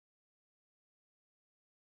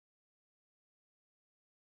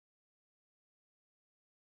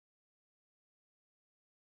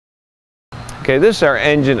Okay, this is our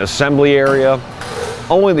engine assembly area.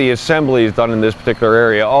 Only the assembly is done in this particular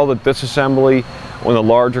area. All the disassembly, when the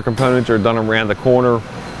larger components are done around the corner.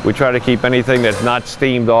 We try to keep anything that's not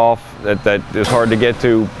steamed off, that is hard to get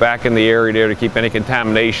to, back in the area there to keep any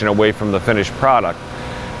contamination away from the finished product.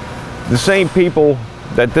 The same people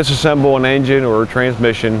that disassemble an engine or a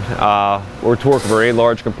transmission or torque for a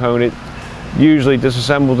large component usually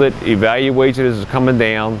disassembles it, evaluates it as it's coming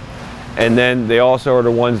down, and then they also are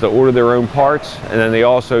the ones that order their own parts, and then they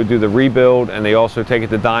also do the rebuild, and they also take it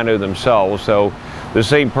to dyno themselves. So the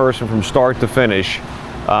same person from start to finish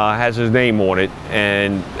has his name on it,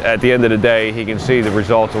 and at the end of the day he can see the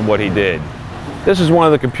results of what he did. This is one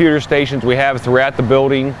of the computer stations we have throughout the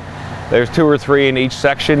building. There's 2 or 3 in each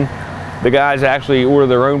section. The guys actually order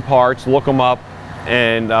their own parts, look them up,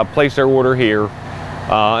 and place their order here.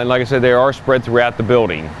 And like I said, they are spread throughout the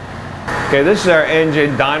building. Okay, this is our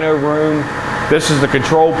engine dyno room. This is the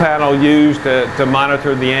control panel used to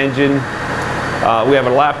monitor the engine. We have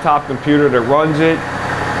a laptop computer that runs it,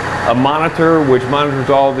 a monitor which monitors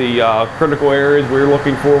all the critical areas we're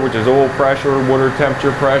looking for, which is oil pressure, water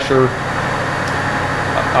temperature pressure,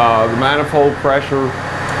 the manifold pressure,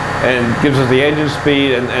 and gives us the engine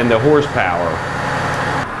speed and the horsepower.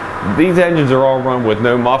 These engines are all run with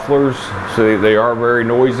no mufflers, so they are very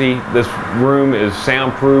noisy. This room is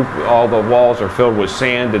soundproof. All the walls are filled with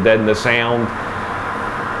sand to deaden the sound.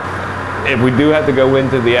 If we do have to go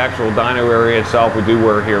into the actual dyno area itself, we do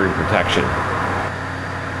wear hearing protection.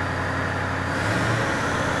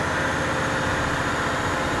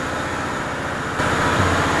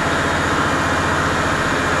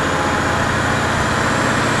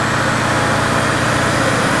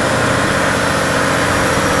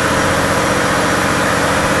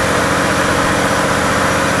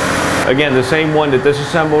 Again, the same one that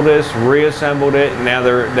disassembled this, reassembled it, and now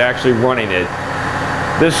they're actually running it.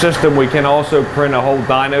 This system, we can also print a whole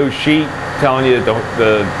dyno sheet telling you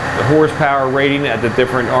the horsepower rating at the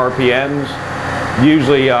different RPMs.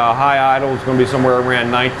 Usually high idle is going to be somewhere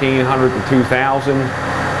around 1900 to 2000.